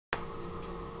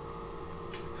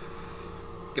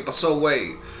¿Qué pasó,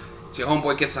 güey? It's your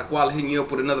homeboy Quetzalcoatl hitting you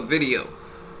up with another video.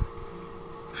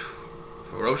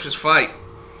 Ferocious fight.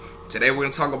 Today we're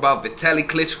going to talk about Vitali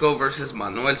Klitschko versus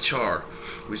Manuel Charr,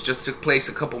 which just took place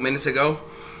a couple minutes ago.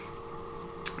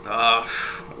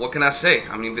 What can I say?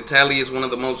 I mean, Vitali is one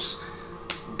of the most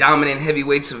dominant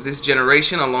heavyweights of this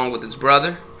generation, along with his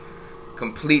brother.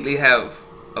 Completely have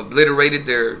obliterated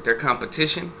their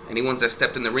competition. Anyone that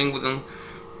stepped in the ring with them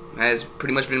has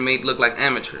pretty much been made look like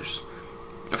amateurs.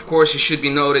 Of course, it should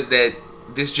be noted that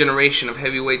this generation of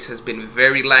heavyweights has been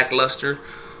very lackluster,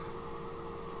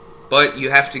 but you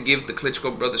have to give the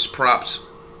Klitschko brothers props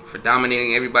for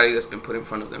dominating everybody that's been put in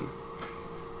front of them.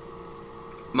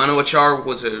 Manuel Charr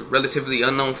was a relatively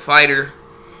unknown fighter.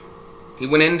 He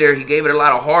went in there, he gave it a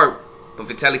lot of heart, but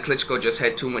Vitali Klitschko just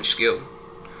had too much skill.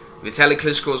 Vitali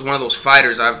Klitschko is one of those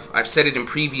fighters, I've said it in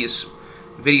previous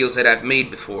videos that I've made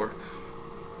before.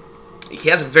 He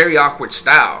has a very awkward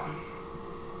style.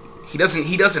 He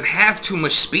doesn't have too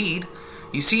much speed.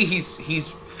 You see,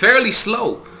 he's fairly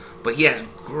slow, but he has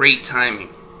great timing.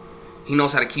 He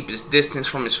knows how to keep his distance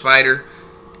from his fighter,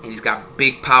 and he's got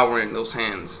big power in those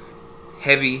hands.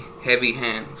 Heavy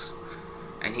hands.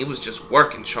 And he was just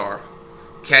working Charr,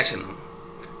 catching him.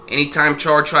 Anytime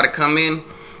Charr tried to come in,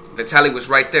 Vitali was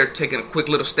right there, taking a quick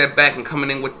little step back and coming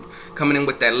in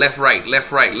with that left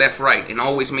right, and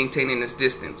always maintaining his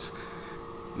distance.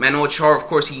 Manuel Charr, of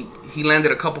course, he landed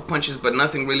a couple punches, but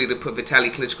nothing really to put Vitali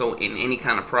Klitschko in any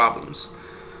kind of problems.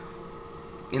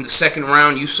 In the second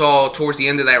round, you saw towards the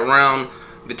end of that round,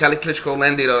 Vitali Klitschko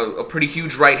landed a pretty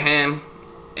huge right hand,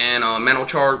 and Manuel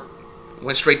Charr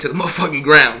went straight to the motherfucking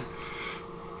ground.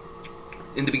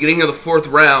 In the beginning of the fourth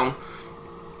round,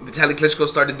 Vitali Klitschko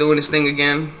started doing his thing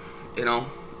again, you know,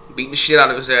 beating the shit out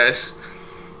of his ass.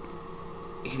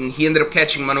 He ended up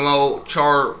catching Manuel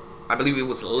Charr, I believe it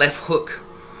was left hook,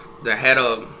 that had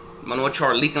Manuel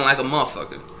Charr leaking like a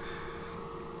motherfucker.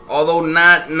 Although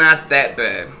not that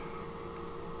bad.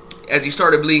 As he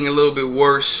started bleeding a little bit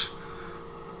worse,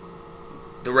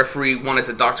 the referee wanted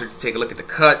the doctor to take a look at the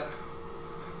cut.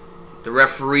 The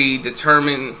referee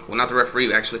determined, well, not the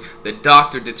referee actually, the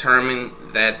doctor determined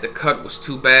that the cut was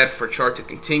too bad for Charr to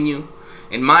continue.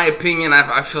 In my opinion,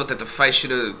 I felt that the fight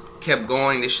should have kept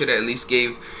going. They should have at least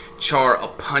gave Charr a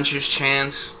puncher's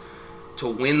chance to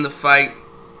win the fight.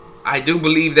 I do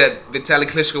believe that Vitali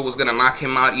Klitschko was gonna knock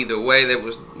him out either way. There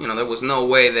was no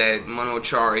way that Manuel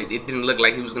Charr, it didn't look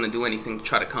like he was gonna do anything to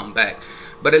try to come back.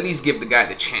 But at least give the guy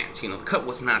the chance. You know, the cut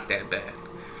was not that bad.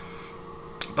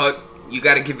 But you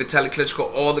got to give Vitali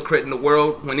Klitschko all the credit in the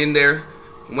world. Went in there,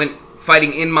 went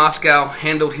fighting in Moscow,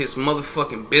 handled his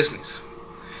motherfucking business.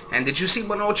 And did you see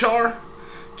Manuel Charr?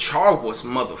 Charr was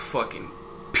motherfucking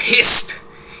pissed.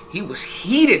 He was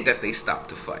heated that they stopped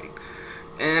the fight.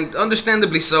 And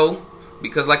understandably so,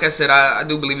 because like I said, I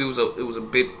do believe it was a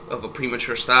bit of a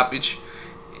premature stoppage.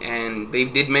 And they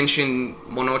did mention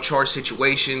Manuel Charr's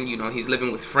situation. You know, he's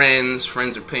living with friends.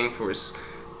 Friends are paying for his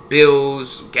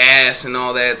bills, gas, and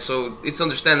all that. So it's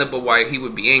understandable why he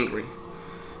would be angry.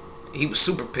 He was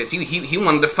super pissed. He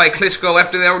wanted to fight Klitschko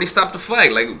after they already stopped the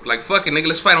fight. Like fucking nigga,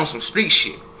 let's fight on some street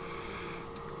shit.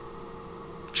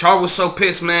 Charr was so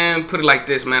pissed, man. Put it like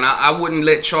this, man. I wouldn't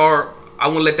let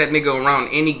that nigga around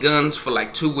any guns for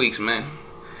like 2 weeks, man.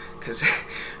 Cause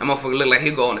that motherfucker look like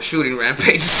he'll go on a shooting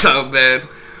rampage or something, man.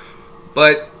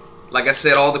 But like I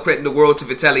said, all the credit in the world to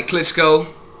Vitali Klitschko.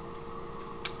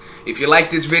 If you like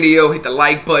this video, hit the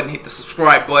like button, hit the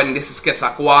subscribe button. This is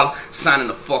Quetzalcoatl signing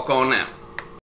the fuck on out.